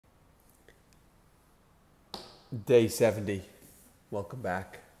Day 70. Welcome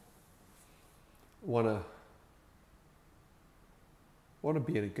back. Wanna wanna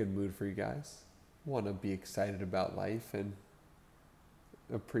be in a good mood for you guys. Wanna be excited about life and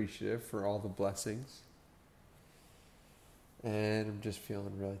appreciative for all the blessings. And I'm just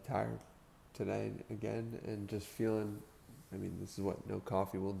feeling really tired today again and just feeling this is what no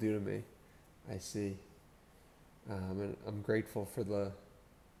coffee will do to me. I see. And I'm grateful for the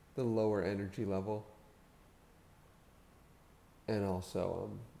lower energy level. And also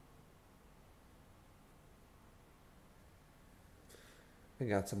I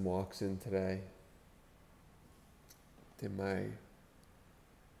got some walks in today. Did my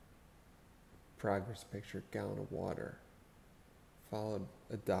progress picture, gallon of water. Followed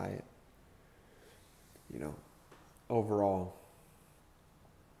a diet. You know, overall,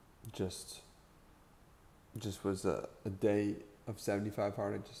 just was a day of 75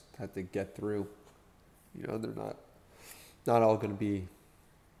 hard. I just had to get through. They're not all going to be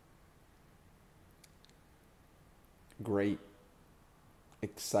great,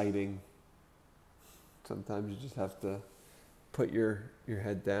 exciting. Sometimes you just have to put your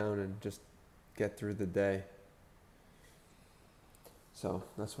head down and just get through the day. So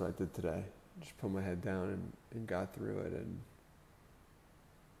that's what I did today. Just put my head down and got through it and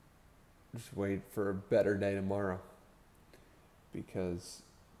just wait for a better day tomorrow. Because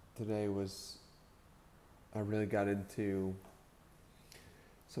today I really got into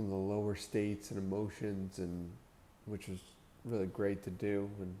some of the lower states and emotions, and which was really great to do.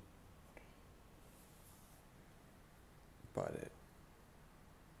 But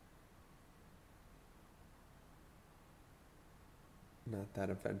not that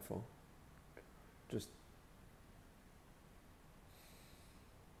eventful. Just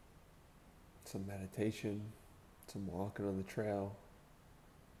some meditation, some walking on the trail.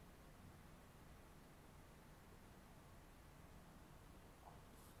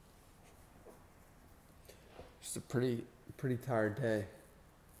 Just a pretty tired day.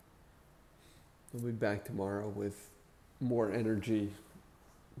 I'll be back tomorrow with more energy.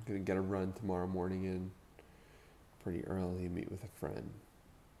 I'm gonna get a run tomorrow morning in pretty early, meet with a friend.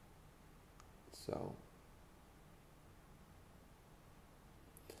 So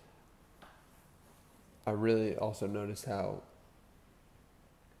I really also noticed how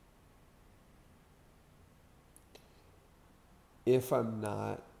if I'm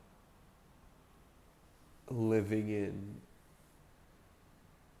not living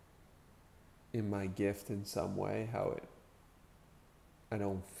in my gift in some way, I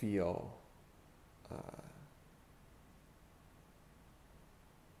don't feel I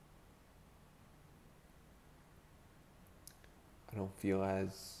don't feel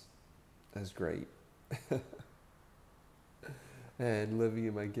as great. And living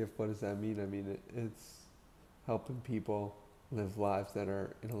in my gift, what does that mean? It's helping people live lives that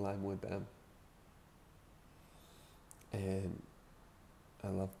are in alignment with them. And I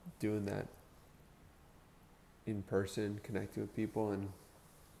love doing that in person, connecting with people. And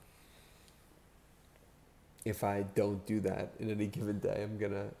if I don't do that in any given day, I'm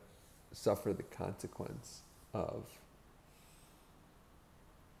going to suffer the consequence of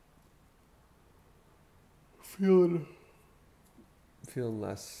feeling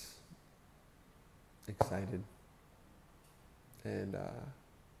less excited. And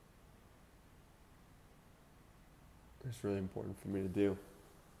it's really important for me to do.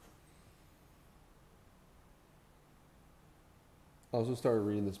 I also started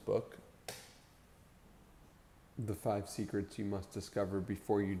reading this book, The 5 Secrets You Must Discover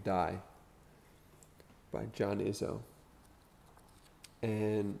Before You Die, by John Izzo.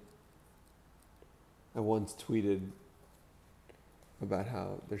 And I once tweeted about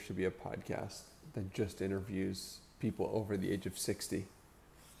how there should be a podcast that just interviews people over the age of 60.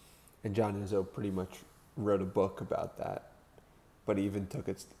 And John Izzo pretty much wrote a book about that, but he even took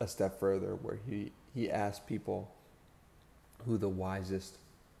it a step further, where he asked people who the wisest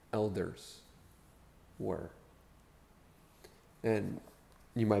elders were. And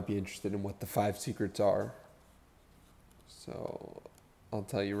you might be interested in what the 5 secrets are. So I'll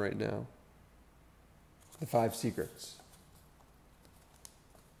tell you right now. The 5 secrets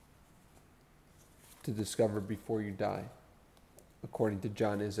to discover before you die, according to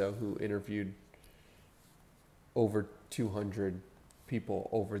John Izzo, who interviewed over 200 people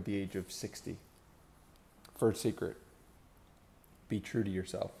over the age of 60. First secret, be true to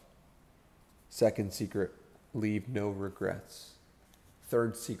yourself. Second secret, leave no regrets.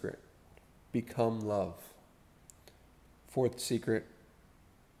 Third secret, become love. Fourth secret,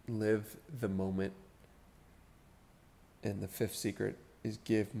 live the moment. And the 5th secret is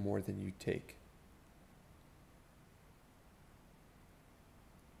give more than you take.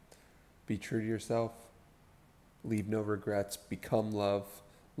 Be true to yourself. Leave no regrets. Become love.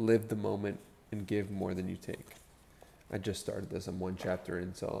 Live the moment and give more than you take. I just started this. I'm one chapter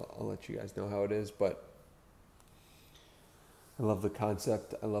in, so I'll let you guys know how it is. But I love the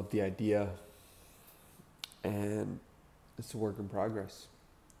concept. I love the idea. And it's a work in progress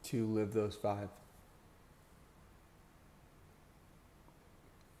to live those 5.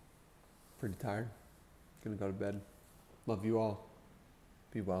 Pretty tired. Gonna go to bed. Love you all.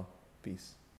 Be well. Peace.